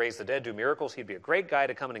 hey, if he could raise the dead, do miracles, he'd be a great guy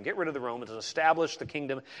to come in and get rid of the Romans and establish the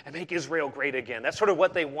kingdom and make Israel great again. That's sort of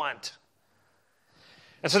what they want.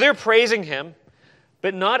 And so they're praising him,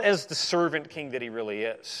 but not as the servant king that he really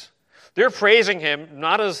is. They're praising him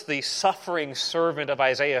not as the suffering servant of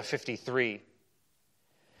Isaiah 53.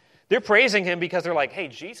 They're praising him because they're like, hey,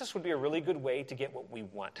 Jesus would be a really good way to get what we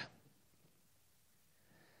want.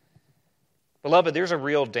 Beloved, there's a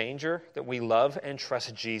real danger that we love and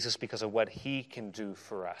trust Jesus because of what he can do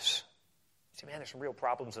for us. You say, man, there's some real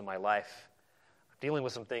problems in my life. I'm dealing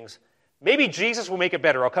with some things. Maybe Jesus will make it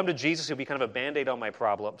better. I'll come to Jesus. He'll be kind of a Band-Aid on my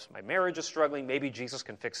problems. My marriage is struggling. Maybe Jesus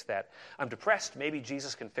can fix that. I'm depressed. Maybe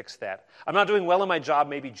Jesus can fix that. I'm not doing well in my job.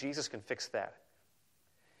 Maybe Jesus can fix that.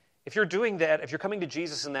 If you're doing that, if you're coming to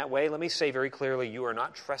Jesus in that way, let me say very clearly, you are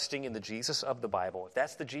not trusting in the Jesus of the Bible. If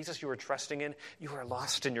that's the Jesus you are trusting in, you are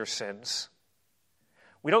lost in your sins.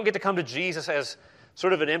 We don't get to come to Jesus as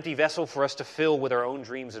sort of an empty vessel for us to fill with our own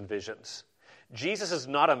dreams and visions. Jesus is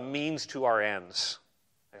not a means to our ends.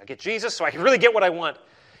 I get Jesus so I can really get what I want.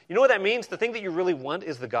 You know what that means? The thing that you really want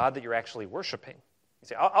is the God that you're actually worshiping. You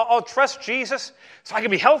say, I'll trust Jesus so I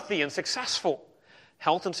can be healthy and successful.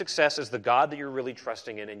 Health and success is the God that you're really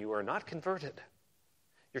trusting in, and you are not converted.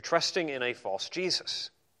 You're trusting in a false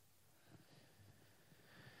Jesus.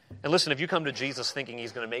 And listen, if you come to Jesus thinking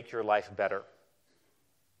he's going to make your life better,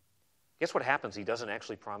 guess what happens? He doesn't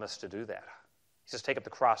actually promise to do that. He says, take up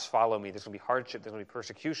the cross, follow me. There's going to be hardship, there's going to be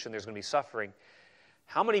persecution, there's going to be suffering.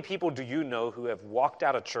 How many people do you know who have walked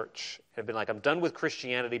out of church and have been like, I'm done with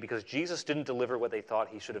Christianity because Jesus didn't deliver what they thought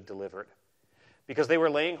he should have delivered? Because they were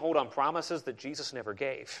laying hold on promises that Jesus never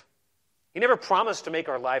gave. He never promised to make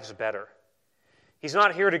our lives better. He's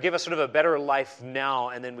not here to give us sort of a better life now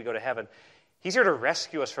and then we go to heaven. He's here to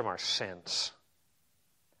rescue us from our sins.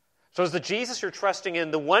 So is the Jesus you're trusting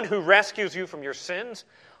in the one who rescues you from your sins,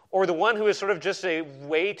 or the one who is sort of just a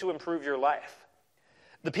way to improve your life?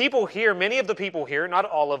 The people here, many of the people here, not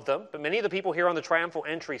all of them, but many of the people here on the triumphal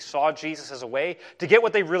entry saw Jesus as a way to get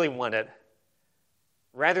what they really wanted,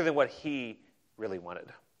 rather than what he really wanted.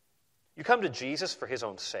 You come to Jesus for his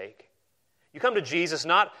own sake. You come to Jesus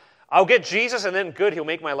not, I'll get Jesus and then good, he'll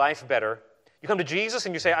make my life better. You come to Jesus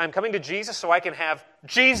and you say, I'm coming to Jesus so I can have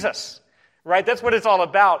Jesus. Right? That's what it's all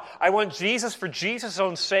about. I want Jesus for Jesus'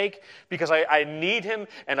 own sake because I need him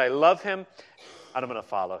and I love him and I'm going to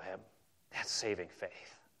follow him. That's saving faith.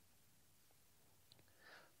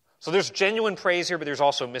 So there's genuine praise here, but there's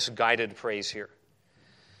also misguided praise here.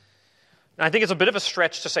 Now, I think it's a bit of a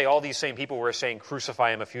stretch to say all these same people were saying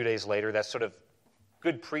crucify him a few days later. That's sort of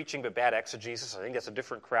good preaching but bad exegesis. I think that's a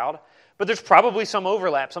different crowd. But there's probably some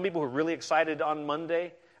overlap. Some people who are really excited on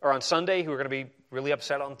Monday or on Sunday who are going to be really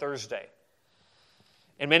upset on Thursday.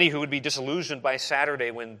 And many who would be disillusioned by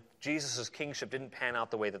Saturday when Jesus' kingship didn't pan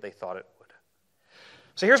out the way that they thought it would.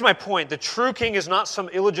 So here's my point. The true king is not some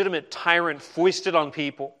illegitimate tyrant foisted on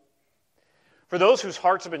people. For those whose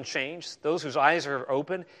hearts have been changed, those whose eyes are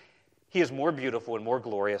open, he is more beautiful and more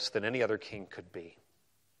glorious than any other king could be.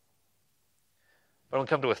 But I'll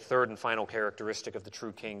come to a third and final characteristic of the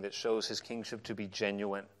true king that shows his kingship to be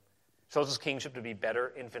genuine, shows his kingship to be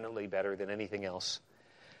better, infinitely better than anything else.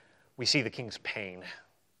 We see the king's pain.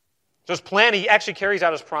 So his plan, he actually carries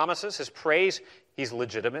out his promises, his praise. He's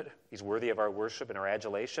legitimate. He's worthy of our worship and our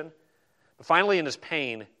adulation. But finally, in his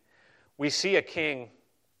pain, we see a king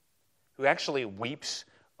who actually weeps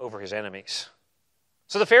over his enemies.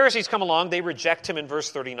 So the Pharisees come along. They reject him in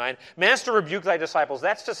verse 39. Master, rebuke thy disciples.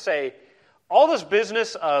 That's to say, all this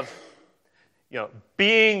business of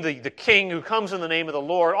being the king who comes in the name of the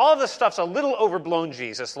Lord, all of this stuff's a little overblown,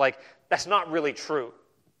 Jesus. Like, that's not really true.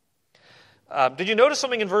 Did you notice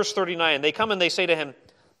something in verse 39? They come and they say to him,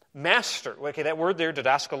 Master. Okay, that word there,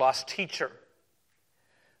 didaskalos, teacher.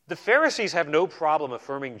 The Pharisees have no problem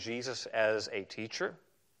affirming Jesus as a teacher,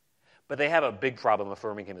 but they have a big problem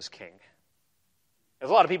affirming him as king. There's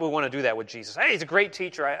a lot of people who want to do that with Jesus. Hey, he's a great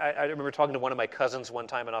teacher. I remember talking to one of my cousins one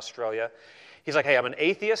time in Australia. He's like, hey, I'm an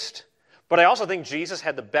atheist, but I also think Jesus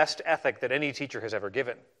had the best ethic that any teacher has ever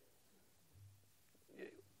given.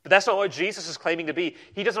 But that's not what Jesus is claiming to be.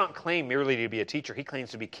 He does not claim merely to be a teacher. He claims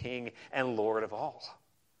to be king and Lord of all.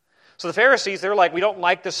 So the Pharisees, they're like, we don't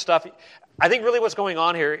like this stuff. I think really what's going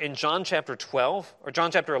on here in John chapter 12, or John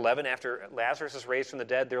chapter 11, after Lazarus is raised from the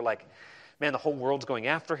dead, they're like, man, the whole world's going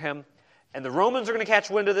after him. And the Romans are going to catch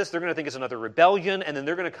wind of this. They're going to think it's another rebellion, and then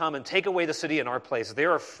they're going to come and take away the city in our place.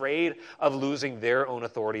 They're afraid of losing their own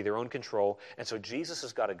authority, their own control, and so Jesus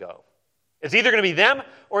has got to go. It's either going to be them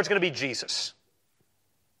or it's going to be Jesus.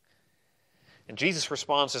 And Jesus'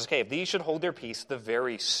 response is, okay, if these should hold their peace, the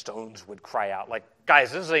very stones would cry out. Like,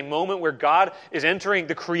 guys, this is a moment where God is entering,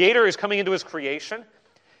 the Creator is coming into his creation.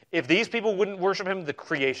 If these people wouldn't worship him, the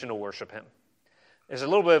creation will worship him. There's a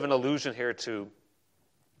little bit of an allusion here to,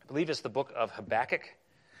 I believe it's the book of Habakkuk,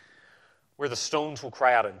 where the stones will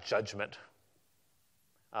cry out in judgment.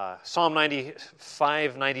 Psalm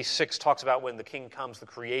 95, 96 talks about when the king comes, the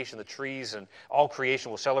creation, the trees, and all creation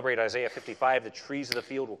will celebrate. Isaiah 55, the trees of the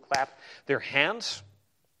field will clap their hands.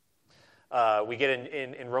 We get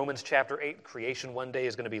in Romans chapter 8, creation one day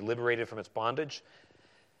is going to be liberated from its bondage.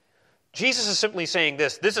 Jesus is simply saying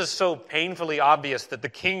this. This is so painfully obvious that the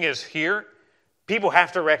king is here. People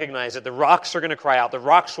have to recognize it. The rocks are going to cry out. The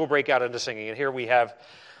rocks will break out into singing. And here we have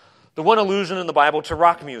the one allusion in the Bible to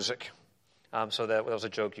rock music. So that was a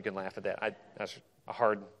joke. You can laugh at that. That's a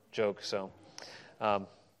hard joke, so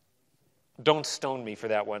don't stone me for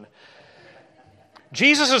that one.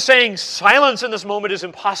 Jesus is saying silence in this moment is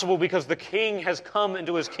impossible because the king has come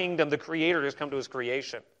into his kingdom. The Creator has come to his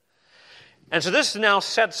creation. And so this now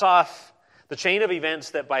sets off the chain of events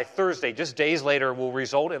that by Thursday, just days later, will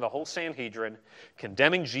result in the whole Sanhedrin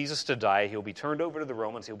condemning Jesus to die. He'll be turned over to the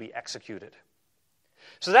Romans. He'll be executed.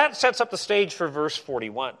 So that sets up the stage for verse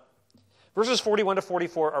 41. Verses 41 to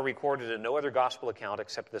 44 are recorded in no other gospel account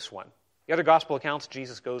except this one. The other gospel accounts,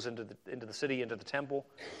 Jesus goes into the city, into the temple.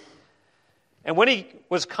 And when he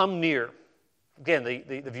was come near, again,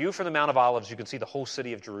 the view from the Mount of Olives, you can see the whole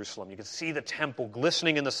city of Jerusalem. You can see the temple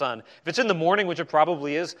glistening in the sun. If it's in the morning, which it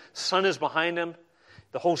probably is, sun is behind him.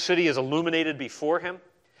 The whole city is illuminated before him.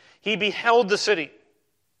 He beheld the city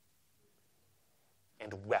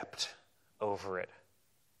and wept over it.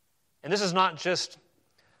 And this is not just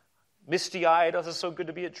misty-eyed, oh, this is so good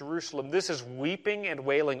to be at Jerusalem. This is weeping and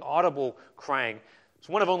wailing, audible crying. It's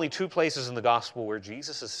one of only two places in the gospel where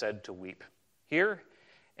Jesus is said to weep. Here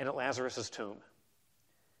and at Lazarus' tomb.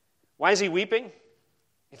 Why is he weeping?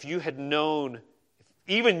 If you had known, if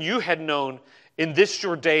even you had known in this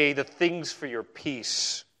your day the things for your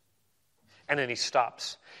peace. And then he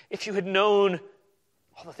stops. If you had known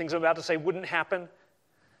all the things I'm about to say wouldn't happen.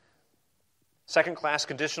 Second class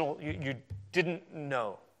conditional, you didn't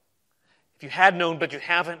know. If you had known, but you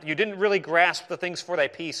haven't, you didn't really grasp the things for thy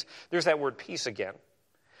peace. There's that word peace again.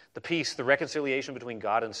 The peace, the reconciliation between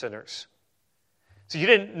God and sinners. So you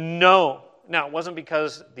didn't know. Now, it wasn't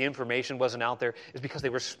because the information wasn't out there. It's because they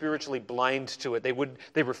were spiritually blind to it.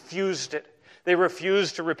 They refused it. They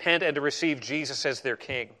refused to repent and to receive Jesus as their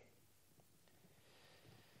king.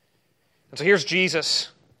 And so here's Jesus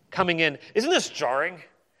coming in. Isn't this jarring?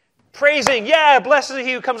 Praising, yeah, blessed is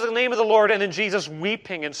he who comes in the name of the Lord, and then Jesus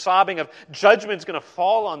weeping and sobbing of judgment's going to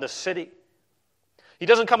fall on the city. He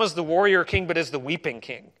doesn't come as the warrior king, but as the weeping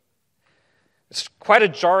king. It's quite a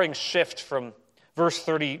jarring shift from verse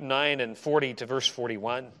 39 and 40 to verse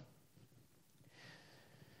 41.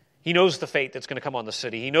 He knows the fate that's going to come on the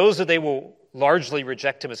city. He knows that they will largely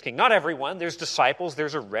reject him as king. Not everyone. There's disciples.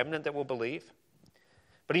 There's a remnant that will believe.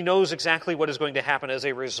 But he knows exactly what is going to happen as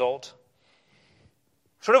a result.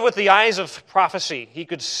 Sort of with the eyes of prophecy, he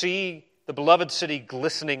could see the beloved city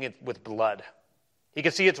glistening with blood. He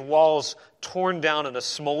could see its walls torn down in a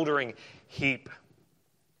smoldering heap.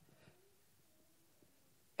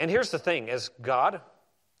 And here's the thing, as God,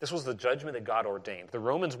 this was the judgment that God ordained. The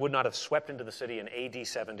Romans would not have swept into the city in AD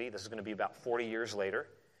 70, this is going to be about 40 years later,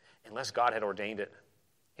 unless God had ordained it.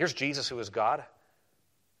 Here's Jesus, who is God,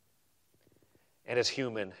 and as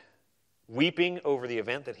human, weeping over the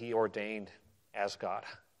event that he ordained as God.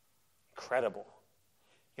 Incredible.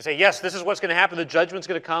 You say, yes, this is what's going to happen. The judgment's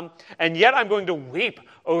going to come, and yet I'm going to weep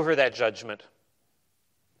over that judgment.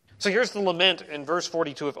 So here's the lament in verse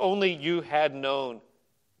 42. If only you had known.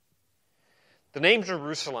 The name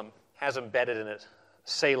Jerusalem has embedded in it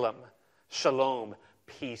Salem, Shalom,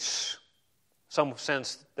 peace. Some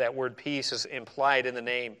sense that word peace is implied in the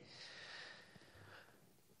name.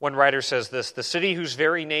 One writer says this: the city whose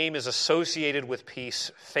very name is associated with peace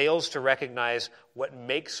fails to recognize what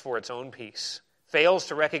makes for its own peace, fails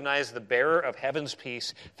to recognize the bearer of heaven's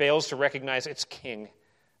peace, fails to recognize its king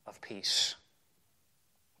of peace.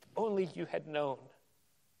 If only you had known.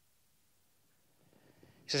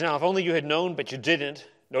 He says, now, if only you had known, but you didn't.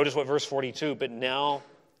 Notice what verse 42, but now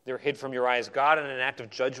they're hid from your eyes. God, in an act of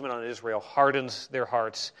judgment on Israel, hardens their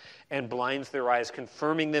hearts and blinds their eyes,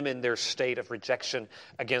 confirming them in their state of rejection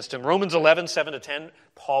against him. Romans 11, 7-10,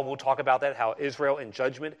 Paul will talk about that, how Israel in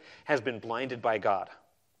judgment has been blinded by God.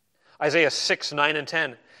 Isaiah 6, 9, and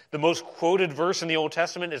 10, the most quoted verse in the Old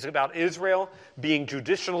Testament is about Israel being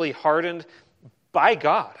judicially hardened by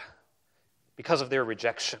God because of their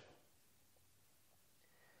rejection.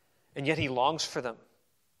 And yet he longs for them.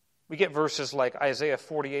 We get verses like Isaiah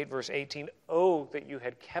 48, verse 18, oh, that you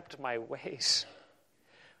had kept my ways.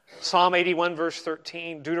 Psalm 81, verse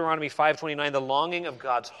 13, Deuteronomy 5:29, the longing of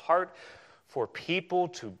God's heart for people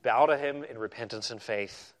to bow to him in repentance and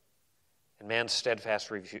faith, and man's steadfast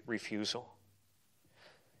refusal.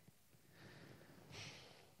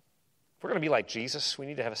 If we're going to be like Jesus, we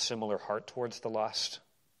need to have a similar heart towards the lost.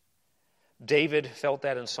 David felt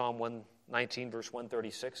that in Psalm 119, verse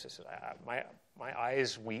 136. He said, my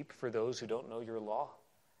eyes weep for those who don't know your law.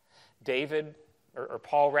 David, or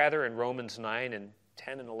Paul rather, in Romans 9 and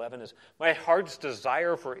 10 and 11 is, my heart's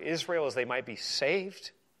desire for Israel is they might be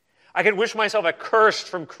saved. I could wish myself accursed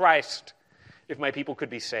from Christ if my people could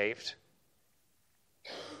be saved.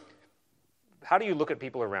 How do you look at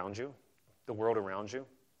people around you, the world around you?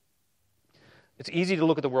 It's easy to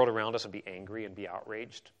look at the world around us and be angry and be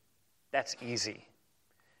outraged. That's easy.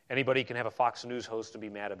 Anybody can have a Fox News host and be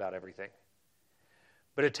mad about everything.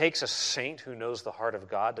 But it takes a saint who knows the heart of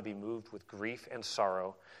God to be moved with grief and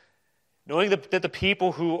sorrow, knowing that the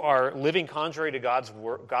people who are living contrary to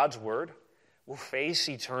God's word will face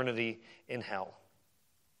eternity in hell.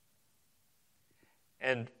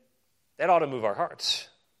 And that ought to move our hearts.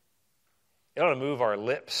 It ought to move our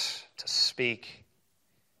lips to speak.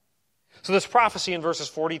 So this prophecy in verses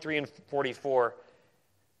 43 and 44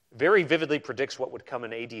 very vividly predicts what would come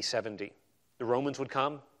in AD 70. The Romans would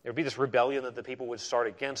come. There would be this rebellion that the people would start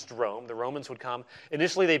against Rome. The Romans would come.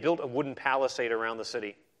 Initially, they built a wooden palisade around the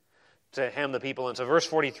city to hem the people in. So verse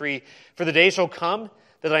 43, for the day shall come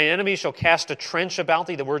that thine enemy shall cast a trench about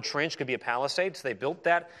thee. The word trench could be a palisade, so they built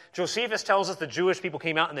that. Josephus tells us the Jewish people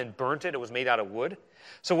came out and then burnt it. It was made out of wood.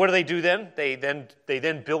 So what do then? They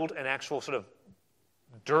then built an actual sort of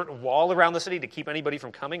dirt wall around the city to keep anybody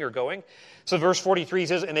from coming or going. So verse 43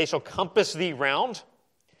 says, and they shall compass thee round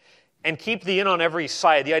and keep thee in on every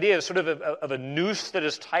side. The idea is sort of a noose that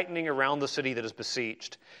is tightening around the city that is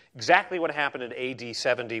besieged. Exactly what happened in AD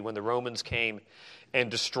 70 when the Romans came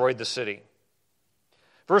and destroyed the city.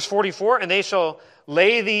 Verse 44, and they shall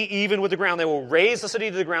lay thee even with the ground. They will raise the city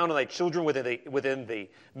to the ground, and thy children within thee.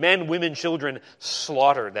 Men, women, children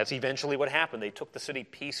slaughtered. That's eventually what happened. They took the city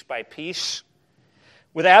piece by piece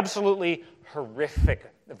with absolutely horrific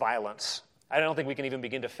violence. I don't think we can even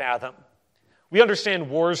begin to fathom. We understand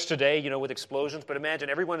wars today, with explosions, but imagine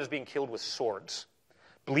everyone is being killed with swords,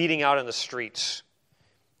 bleeding out in the streets.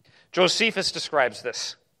 Josephus describes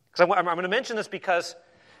this. I'm going to mention this because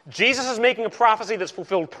Jesus is making a prophecy that's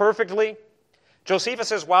fulfilled perfectly. Josephus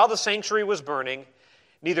says, while the sanctuary was burning,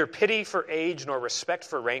 neither pity for age nor respect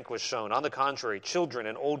for rank was shown. On the contrary, children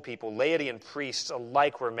and old people, laity and priests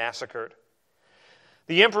alike were massacred.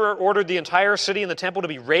 The emperor ordered the entire city and the temple to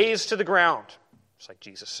be razed to the ground, just like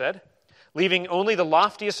Jesus said, leaving only the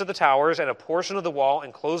loftiest of the towers and a portion of the wall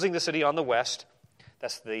enclosing the city on the west.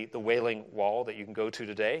 That's the Wailing Wall that you can go to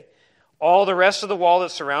today. All the rest of the wall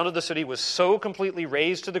that surrounded the city was so completely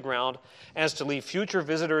razed to the ground as to leave future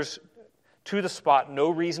visitors to the spot no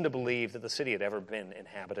reason to believe that the city had ever been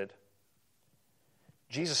inhabited.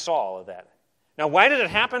 Jesus saw all of that. Now, why did it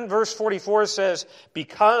happen? Verse 44 says,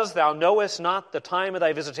 because thou knowest not the time of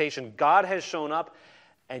thy visitation, God has shown up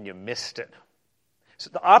and you missed it. So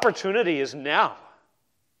the opportunity is now.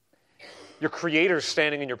 Your Creator's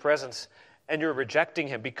standing in your presence and you're rejecting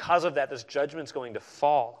Him. Because of that, this judgment's going to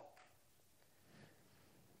fall.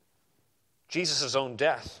 Jesus' own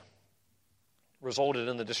death resulted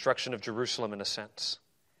in the destruction of Jerusalem in a sense.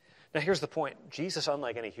 Now here's the point. Jesus,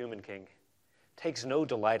 unlike any human king, takes no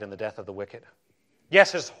delight in the death of the wicked.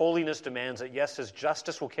 Yes, His holiness demands it. Yes, His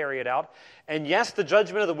justice will carry it out. And yes, the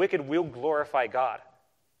judgment of the wicked will glorify God.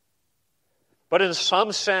 But in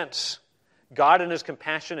some sense, God in His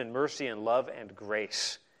compassion and mercy and love and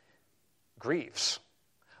grace grieves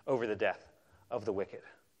over the death of the wicked.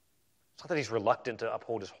 It's not that He's reluctant to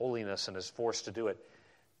uphold His holiness and is forced to do it,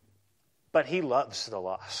 but He loves the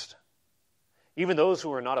lost. Even those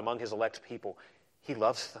who are not among His elect people, He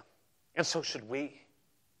loves them. And so should we.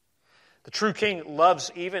 The true king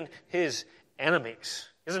loves even his enemies.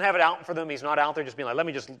 He doesn't have it out for them. He's not out there just being like, let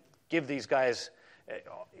me just give these guys.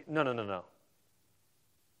 No.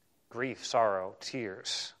 Grief, sorrow,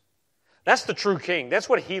 tears. That's the true king. That's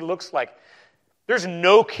what He looks like. There's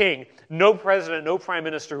no king, no president, no prime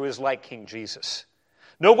minister who is like King Jesus.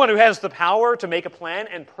 No one who has the power to make a plan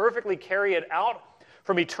and perfectly carry it out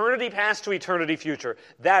from eternity past to eternity future.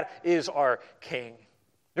 That is our king.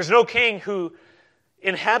 There's no king who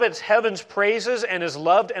inhabits heaven's praises and is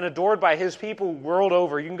loved and adored by His people world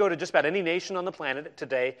over. You can go to just about any nation on the planet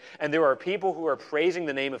today, and there are people who are praising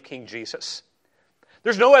the name of King Jesus.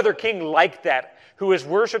 There's no other king like that who is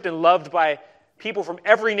worshipped and loved by people from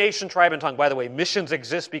every nation, tribe, and tongue. By the way, missions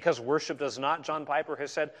exist because worship does not, John Piper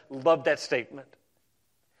has said. Love that statement.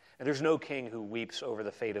 And there's no king who weeps over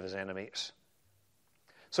the fate of his enemies.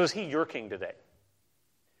 So is He your king today?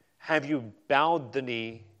 Have you bowed the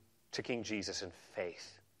knee to King Jesus in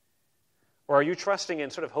faith? Or are you trusting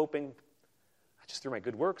and sort of hoping, just through my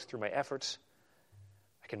good works, through my efforts,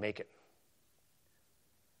 I can make it?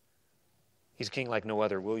 He's a king like no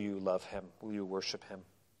other. Will you love Him? Will you worship Him?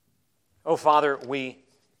 Oh, Father, we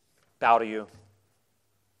bow to You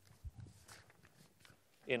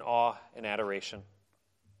in awe and adoration.